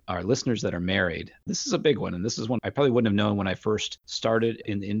for our listeners that are married, this is a big one. And this is one I probably wouldn't have known when I first started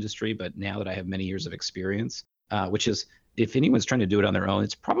in the industry, but now that I have many years of experience, which is if anyone's trying to do it on their own,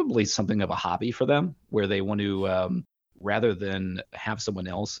 it's probably something of a hobby for them where they want to, rather than have someone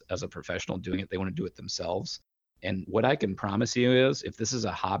else as a professional doing it, they want to do it themselves. And what I can promise you is if this is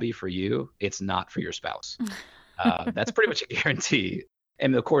a hobby for you, it's not for your spouse. That's pretty much a guarantee.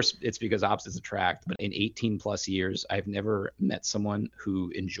 And of course, it's because opposites attract. But in 18 plus years, I've never met someone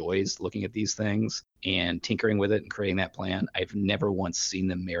who enjoys looking at these things and tinkering with it and creating that plan. I've never once seen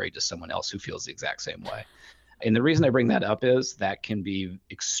them married to someone else who feels the exact same way. And the reason I bring that up is that can be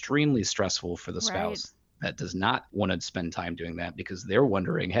extremely stressful for the spouse that does not want to spend time doing that, because they're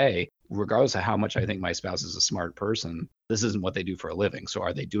wondering, hey, regardless of how much I think my spouse is a smart person, this isn't what they do for a living. So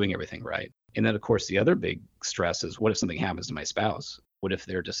are they doing everything right? And then, of course, the other big stress is, what if something happens to my spouse? What if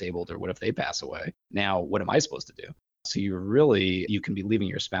they're disabled, or what if they pass away? Now, what am I supposed to do? So you can be leaving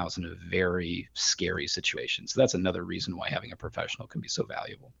your spouse in a very scary situation. So that's another reason why having a professional can be so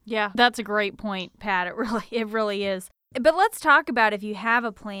valuable. Yeah, that's a great point, Pat. It really is. But let's talk about, if you have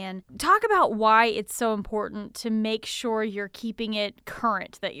a plan, talk about why it's so important to make sure you're keeping it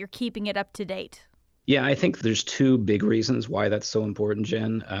current, that you're keeping it up to date. Yeah, I think there's two big reasons why that's so important,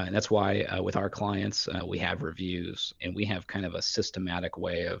 Jen. And that's why with our clients, we have reviews, and we have kind of a systematic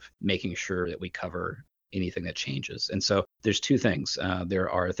way of making sure that we cover anything that changes. And so there's two things. There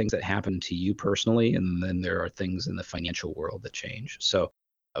are things that happen to you personally, and then there are things in the financial world that change. So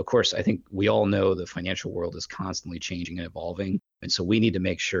of course, I think we all know the financial world is constantly changing and evolving. And so we need to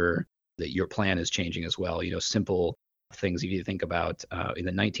make sure that your plan is changing as well. Simple things, if you think about in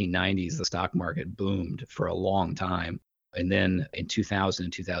the 1990s, the stock market boomed for a long time. And then in 2000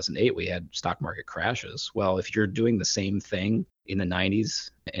 and 2008, we had stock market crashes. Well, if you're doing the same thing in the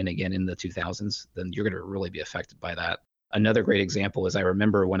 90s and again in the 2000s, then you're going to really be affected by that. Another great example is I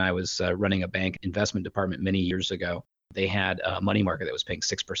remember when I was running a bank investment department many years ago, they had a money market that was paying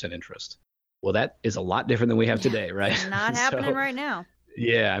 6% interest. Well, that is a lot different than we have today, right? Not happening right now.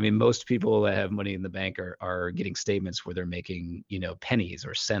 Yeah, I mean, most people that have money in the bank are getting statements where they're making, pennies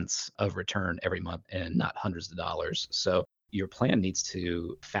or cents of return every month and not hundreds of dollars. So your plan needs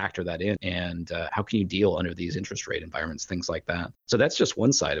to factor that in. And how can you deal under these interest rate environments, things like that. So that's just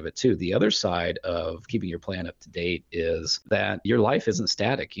one side of it too. The other side of keeping your plan up to date is that your life isn't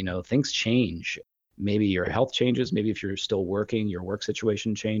static. Things change. Maybe your health changes. Maybe if you're still working, your work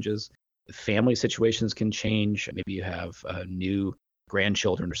situation changes. Family situations can change. Maybe you have new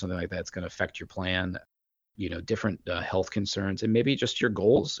grandchildren or something like that. It's going to affect your plan. Different health concerns, and maybe just your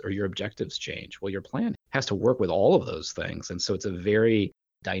goals or your objectives change. Well, your plan has to work with all of those things. And so it's a very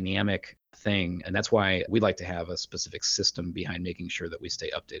dynamic thing. And that's why we like to have a specific system behind making sure that we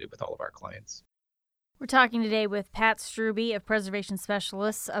stay updated with all of our clients. We're talking today with Pat Strube of Preservation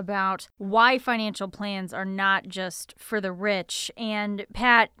Specialists about why financial plans are not just for the rich. And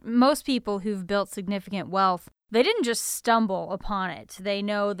Pat, most people who've built significant wealth, they didn't just stumble upon it. They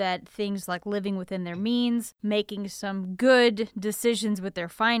know that things like living within their means, making some good decisions with their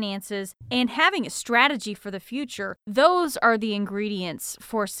finances, and having a strategy for the future, those are the ingredients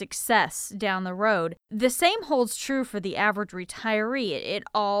for success down the road. The same holds true for the average retiree. It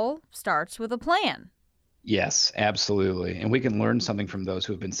all starts with a plan. Yes, absolutely. And we can learn something from those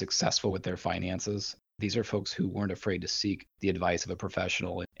who have been successful with their finances. These are folks who weren't afraid to seek the advice of a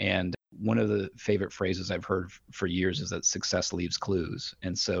professional. And one of the favorite phrases I've heard for years is that success leaves clues.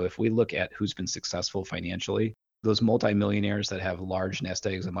 And so if we look at who's been successful financially, those multimillionaires that have large nest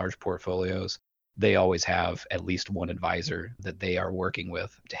eggs and large portfolios, they always have at least one advisor that they are working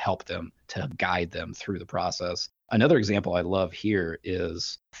with to help them, to guide them through the process. Another example I love here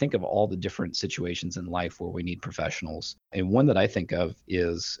is think of all the different situations in life where we need professionals. And one that I think of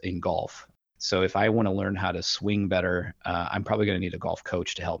is in golf. So if I want to learn how to swing better, I'm probably going to need a golf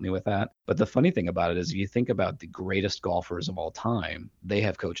coach to help me with that. But the funny thing about it is if you think about the greatest golfers of all time, they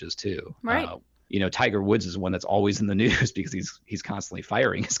have coaches too. Right. Tiger Woods is one that's always in the news because he's constantly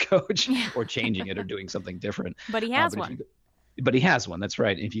firing his coach or changing it or doing something different. But he has one. But he has one. That's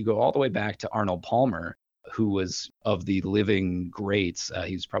right. If you go all the way back to Arnold Palmer, who was of the living greats,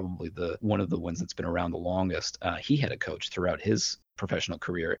 he's probably one of the ones that's been around the longest. He had a coach throughout his professional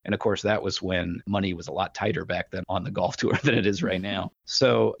career. And of course, that was when money was a lot tighter back then on the golf tour than it is right now.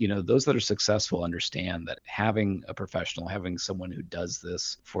 So, those that are successful understand that having a professional, having someone who does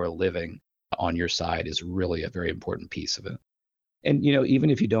this for a living on your side is really a very important piece of it. And,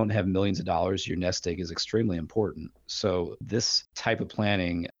 even if you don't have millions of dollars, your nest egg is extremely important. So this type of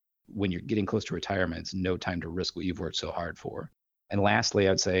planning, when you're getting close to retirement, it's no time to risk what you've worked so hard for. And lastly,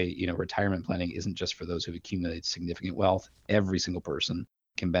 I'd say, retirement planning isn't just for those who've accumulated significant wealth. Every single person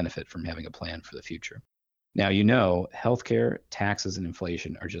can benefit from having a plan for the future. Now, healthcare, taxes, and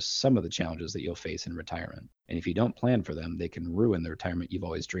inflation are just some of the challenges that you'll face in retirement. And if you don't plan for them, they can ruin the retirement you've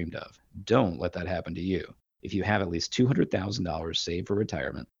always dreamed of. Don't let that happen to you. If you have at least $200,000 saved for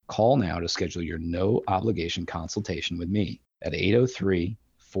retirement, call now to schedule your no obligation consultation with me at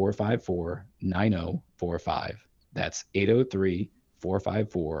 803-454-9045. That's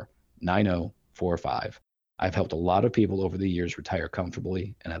 803-454-9045. I've helped a lot of people over the years retire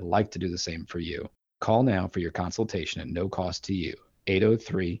comfortably, and I'd like to do the same for you. Call now for your consultation at no cost to you.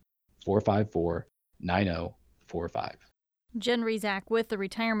 803-454-9045. Jen Rezac with the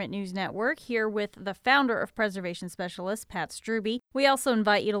Retirement News Network, here with the founder of Preservation Specialists, Pat Strubbe. We also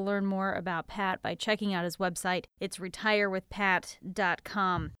invite you to learn more about Pat by checking out his website. It's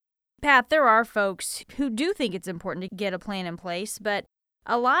retirewithpat.com. Pat, there are folks who do think it's important to get a plan in place, but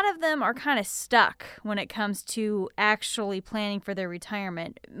a lot of them are kind of stuck when it comes to actually planning for their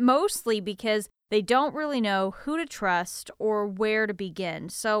retirement, mostly because they don't really know who to trust or where to begin.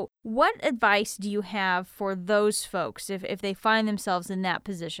 So what advice do you have for those folks if they find themselves in that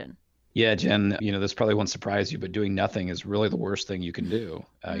position? Yeah, Jen, this probably won't surprise you, but doing nothing is really the worst thing you can do.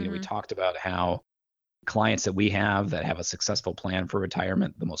 We talked about how clients that we have that have a successful plan for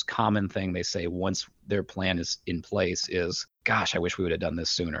retirement, the most common thing they say once their plan is in place is, gosh, I wish we would have done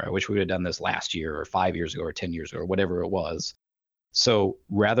this sooner. I wish we would have done this last year or 5 years ago or 10 years ago or whatever it was. So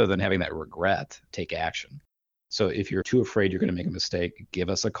rather than having that regret, take action. So if you're too afraid you're going to make a mistake, give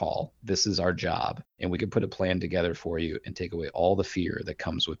us a call. This is our job, and we can put a plan together for you and take away all the fear that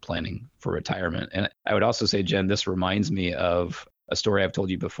comes with planning for retirement. And I would also say, Jen, this reminds me of a story I've told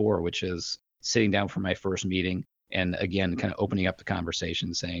you before, which is sitting down for my first meeting and again, kind of opening up the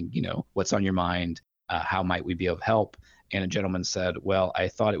conversation saying, what's on your mind? How might we be of help? And a gentleman said, well, I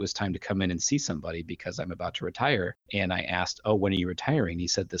thought it was time to come in and see somebody because I'm about to retire. And I asked, oh, when are you retiring? He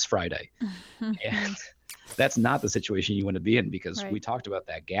said, this Friday. And that's not the situation you want to be in because we talked about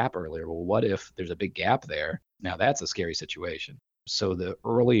that gap earlier. Well, what if there's a big gap there? Now that's a scary situation. So the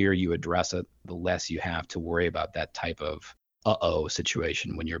earlier you address it, the less you have to worry about that type of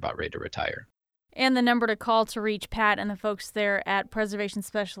situation when you're about ready to retire. And the number to call to reach Pat and the folks there at Preservation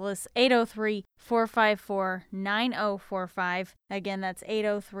Specialists, 803-454-9045. Again, that's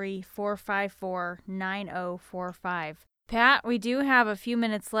 803-454-9045. Pat, we do have a few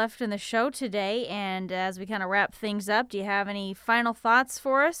minutes left in the show today, and as we kind of wrap things up, do you have any final thoughts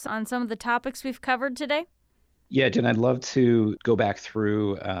for us on some of the topics we've covered today? Yeah, Jen, I'd love to go back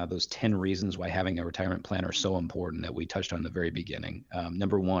through those 10 reasons why having a retirement plan are so important that we touched on in the very beginning.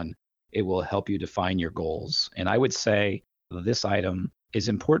 Number one, it will help you define your goals. And I would say this item is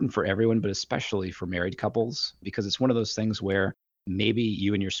important for everyone, but especially for married couples, because it's one of those things where maybe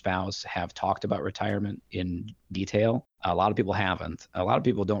you and your spouse have talked about retirement in detail. A lot of people haven't. A lot of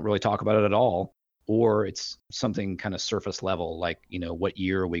people don't really talk about it at all, or it's something kind of surface level, like, what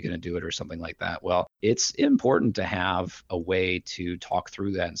year are we going to do it or something like that. Well, it's important to have a way to talk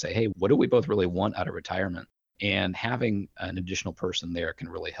through that and say, hey, what do we both really want out of retirement? And having an additional person there can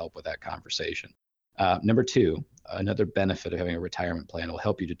really help with that conversation. Number two, another benefit of having a retirement plan will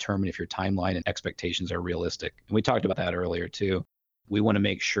help you determine if your timeline and expectations are realistic. And we talked about that earlier too. We want to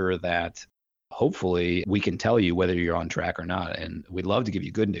make sure that hopefully we can tell you whether you're on track or not. And we'd love to give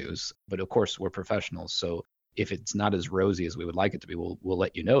you good news, but of course we're professionals. So if it's not as rosy as we would like it to be, we'll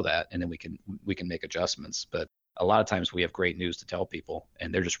let you know that, and then we can make adjustments. But a lot of times we have great news to tell people,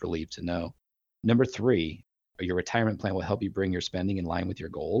 and they're just relieved to know. Number three, your retirement plan will help you bring your spending in line with your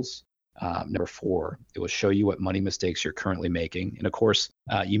goals. Number four, it will show you what money mistakes you're currently making. And of course,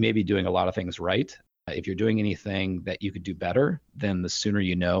 you may be doing a lot of things right, If you're doing anything that you could do better, then the sooner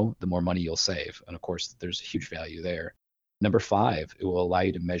you know, the more money you'll save. And of course, there's a huge value there. Number 5, it will allow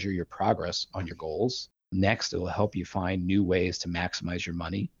you to measure your progress on your goals. Next, it will help you find new ways to maximize your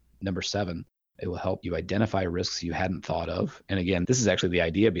money. Number 7, it will help you identify risks you hadn't thought of. And again, this is actually the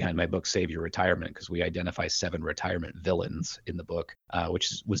idea behind my book, Save Your Retirement, because we identify 7 retirement villains in the book,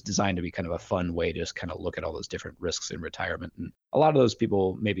 which was designed to be kind of a fun way to just kind of look at all those different risks in retirement. And a lot of those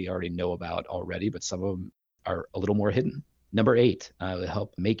people maybe already know about already, but some of them are a little more hidden. Number 8, it will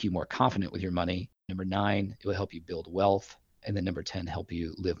help make you more confident with your money. Number 9, it will help you build wealth. And then number 10, help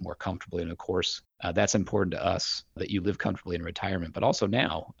you live more comfortably. And of course, that's important to us, that you live comfortably in retirement, but also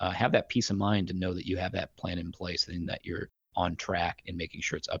now have that peace of mind to know that you have that plan in place and that you're on track in making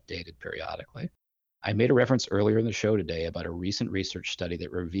sure it's updated periodically. I made a reference earlier in the show today about a recent research study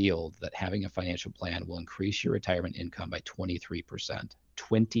that revealed that having a financial plan will increase your retirement income by 23%.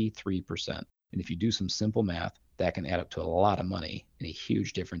 23%. And if you do some simple math, that can add up to a lot of money and a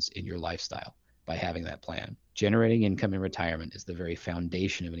huge difference in your lifestyle by having that plan. Generating income in retirement is the very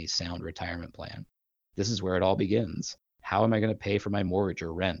foundation of any sound retirement plan. This is where it all begins. How am I going to pay for my mortgage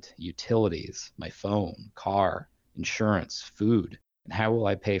or rent, utilities, my phone, car, insurance, food? And how will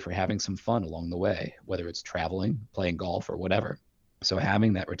I pay for having some fun along the way, whether it's traveling, playing golf, or whatever? So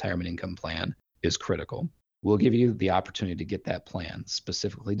having that retirement income plan is critical. We'll give you the opportunity to get that plan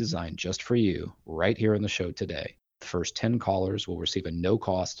specifically designed just for you right here on the show today. The first 10 callers will receive a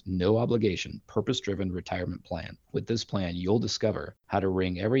no-cost, no-obligation, purpose-driven retirement plan. With this plan, you'll discover how to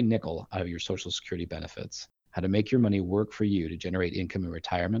wring every nickel out of your Social Security benefits, how to make your money work for you to generate income in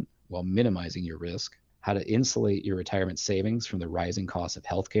retirement while minimizing your risk, how to insulate your retirement savings from the rising costs of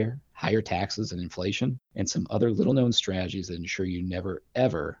healthcare, higher taxes and inflation, and some other little-known strategies that ensure you never,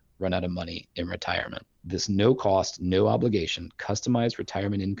 ever run out of money in retirement. This no-cost, no-obligation, customized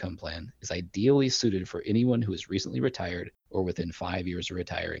retirement income plan is ideally suited for anyone who is recently retired or within 5 years of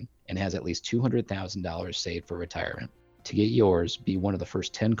retiring and has at least $200,000 saved for retirement. To get yours, be one of the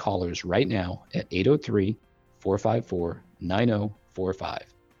first 10 callers right now at 803-454-9045.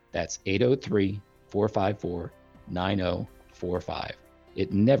 That's 803-454-9045.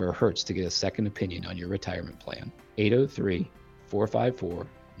 It never hurts to get a second opinion on your retirement plan.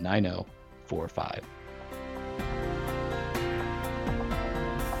 803-454-9045.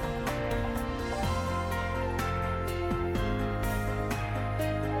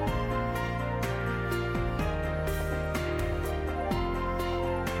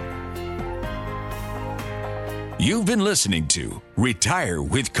 You've been listening to Retire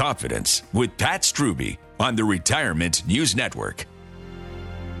with Confidence with Pat Strube on the Retirement News Network.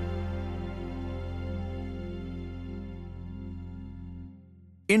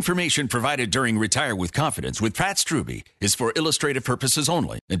 Information provided during Retire with Confidence with Pat Strube is for illustrative purposes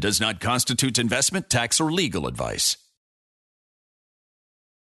only and does not constitute investment, tax, or legal advice.